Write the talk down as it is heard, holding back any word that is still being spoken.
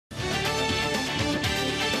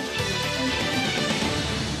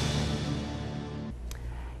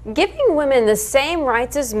Giving women the same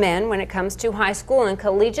rights as men when it comes to high school and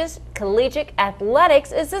collegiate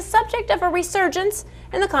athletics is the subject of a resurgence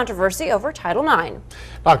in the controversy over Title IX.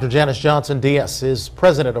 Dr. Janice Johnson Dias is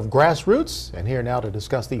president of GrassROOTS and here now to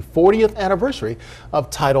discuss the 40th anniversary of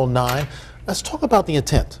Title IX. Let's talk about the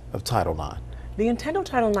intent of Title IX. The intent of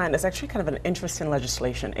Title IX is actually kind of an interesting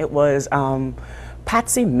legislation. It was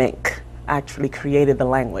Patsy Mink actually created the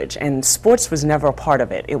language, and sports was never a part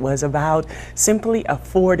of it. It was about simply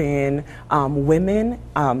affording women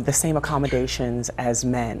the same accommodations as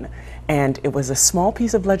men. And it was a small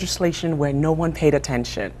piece of legislation where no one paid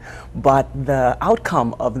attention. But the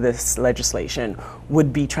outcome of this legislation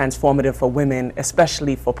would be transformative for women,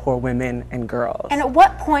 especially for poor women and girls. And at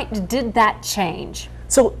what point did that change?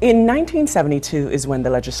 So in 1972 is when the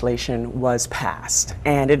legislation was passed,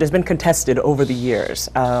 and it has been contested over the years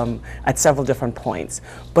at several different points.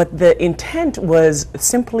 But the intent was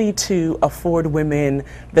simply to afford women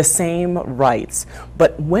the same rights.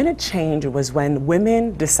 But when it changed was when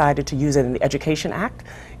women decided to use it in the Education Act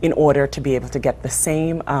in order to be able to get the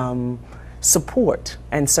same support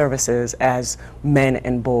and services as men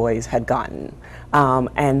and boys had gotten.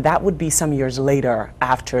 And that would be some years later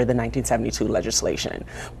after the 1972 legislation.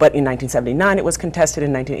 But in 1979 it was contested,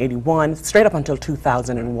 in 1981, straight up until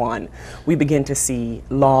 2001, we begin to see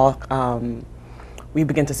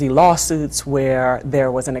lawsuits where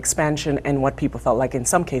there was an expansion and what people felt like in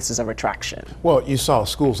some cases a retraction. Well, you saw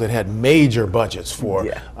schools that had major budgets for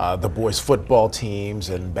the boys' football teams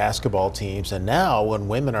and basketball teams, and now when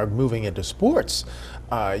women are moving into sports,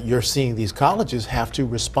 you're seeing these colleges have to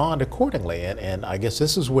respond accordingly, and I guess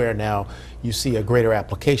this is where now you see a greater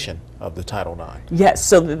application of the Title IX. Yes,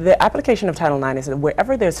 so the application of Title IX is that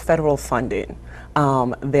wherever there's federal funding,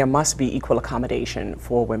 there must be equal accommodation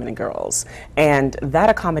for women and girls. And that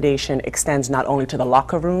accommodation extends not only to the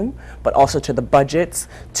locker room, but also to the budgets,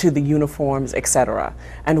 to the uniforms, etc.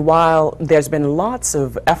 And while there's been lots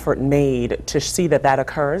of effort made to see that that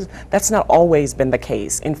occurs, that's not always been the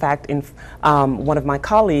case. In fact, one of my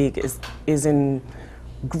colleagues is in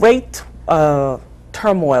great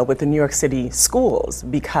turmoil with the New York City schools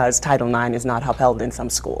because Title IX is not upheld in some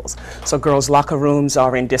schools. So girls' locker rooms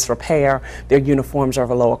are in disrepair, their uniforms are of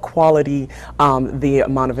a lower quality, the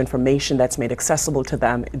amount of information that's made accessible to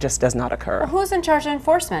them just does not occur. Well, who's in charge of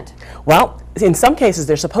enforcement? Well, in some cases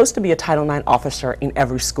there's supposed to be a Title IX officer in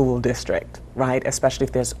every school district, right, especially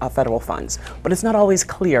if there's federal funds. But it's not always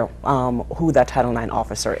clear who that Title IX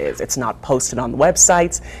officer is. It's not posted on the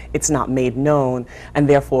websites, it's not made known, and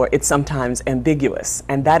therefore it's sometimes ambiguous.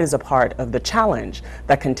 And that is a part of the challenge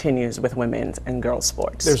that continues with women's and girls'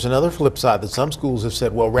 sports. There's another flip side that some schools have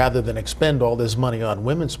said, well, rather than expend all this money on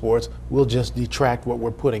women's sports, we'll just detract what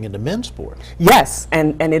we're putting into men's sports. Yes,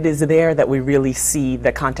 and it is there that we really see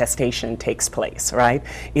the contestation takes place, right?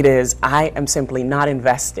 It is, I am simply not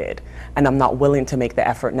invested and I'm not willing to make the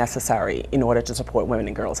effort necessary in order to support women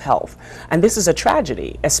and girls' health. And this is a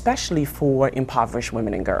tragedy, especially for impoverished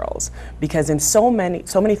women and girls, because in so many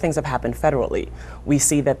things have happened federally. We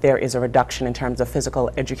see that there is a reduction in terms of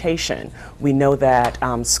physical education. We know that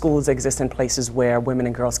schools exist in places where women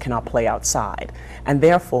and girls cannot play outside. And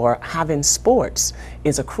therefore, having sports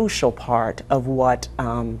is a crucial part of what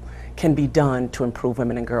can be done to improve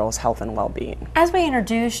women and girls' health and well-being. As we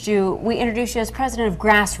introduced you as president of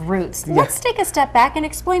GrassROOTS. Let's take a step back and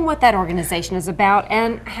explain what that organization is about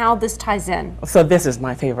and how this ties in. So this is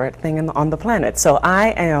my favorite thing on the planet. So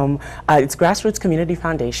I am, it's GrassROOTS Community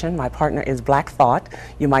Foundation. My partner is Black Thought.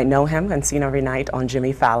 You might know him and see him every night on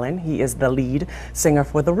Jimmy Fallon. He is the lead singer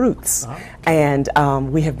for The Roots. And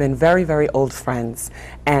we have been very, very old friends.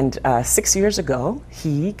 And 6 years ago,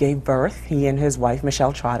 he gave birth, he and his wife,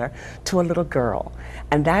 Michelle Trotter, to a little girl.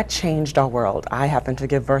 And that changed our world. I happened to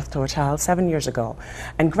give birth to a child 7 years ago.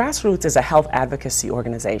 And GrassROOTS is a health advocacy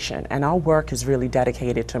organization, and our work is really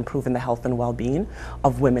dedicated to improving the health and well-being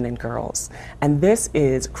of women and girls. And this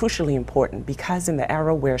is crucially important because in the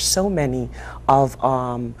era where so many of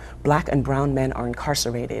Black and brown men are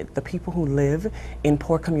incarcerated, the people who live in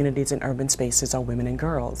poor communities and urban spaces are women and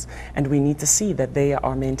girls. And we need to see that they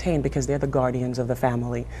are maintained because they're the guardians of the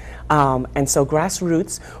family. And so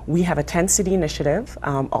GrassROOTS, we have a 10-city initiative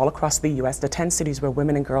all across the U.S., the 10 cities where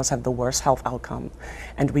women and girls have the worst health outcomes.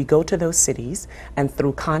 And we go to those cities, and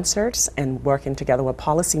through concerts and working together with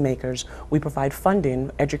policymakers, we provide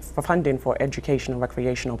funding for educational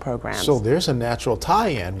recreational programs. So there's a natural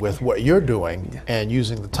tie-in with what you're doing and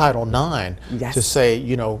using the Title IX to say,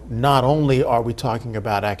 you know, not only are we talking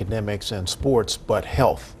about academics and sports, but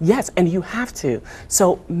health. Yes, and you have to.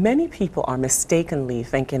 So many people are mistakenly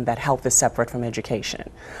thinking that health is separate from education.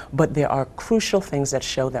 but there are crucial things that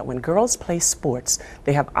show that when girls play sports,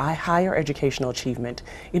 they have higher educational achievement.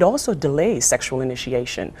 It also delays sexual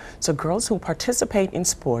initiation. So girls who participate in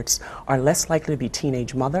sports are less likely to be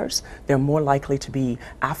teenage mothers. They're more likely to be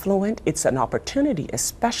affluent. It's an opportunity,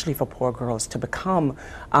 especially for poor girls, to become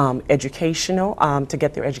educational, to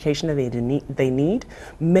get their education that they need.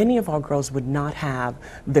 Many of our girls would not have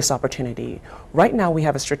this opportunity. Right now we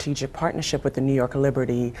have a strategic partnership with the New York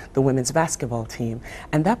Liberty, the women's basketball team,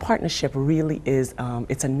 and that partnership really is,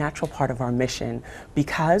 it's a natural part of our mission,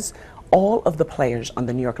 because all of the players on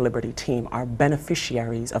the New York Liberty team are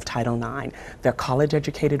beneficiaries of Title IX. They're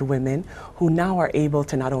college-educated women who now are able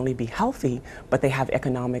to not only be healthy, but they have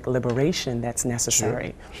economic liberation that's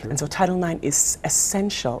necessary. Sure. And so Title IX is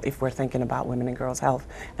essential if we're thinking about women and girls' health,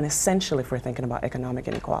 and essential if we're thinking about economic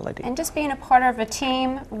inequality. And just being a part of a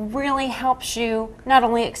team really helps you not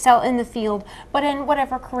only excel in the field, but in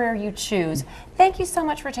whatever career you choose. Thank you so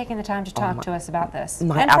much for taking the time to talk to us about this,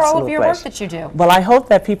 and for all of your work that you do. Well, I hope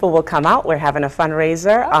that people will come out. We're having a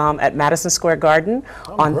fundraiser at Madison Square Garden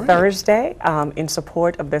on Thursday in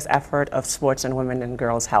support of this effort of sports and women and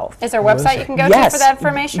girls' health. Is there a website you can go to for that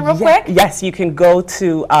information real quick? Yes, you can go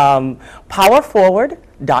to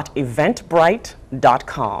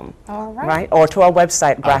powerforward.eventbrite.com. All right. Right? Or to our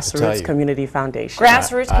website, GrassROOTS Community Foundation.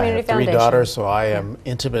 GrassROOTS Community I have 3 Foundation. daughters, so I am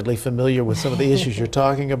intimately familiar with some of the issues you're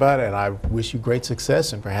talking about, and I wish you great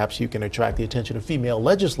success, and perhaps you can attract the attention of female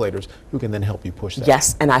legislators who can then help you push that.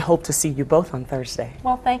 Yes, and I hope to see you both on Thursday.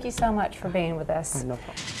 Well, thank you so much for being with us. No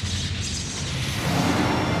problem.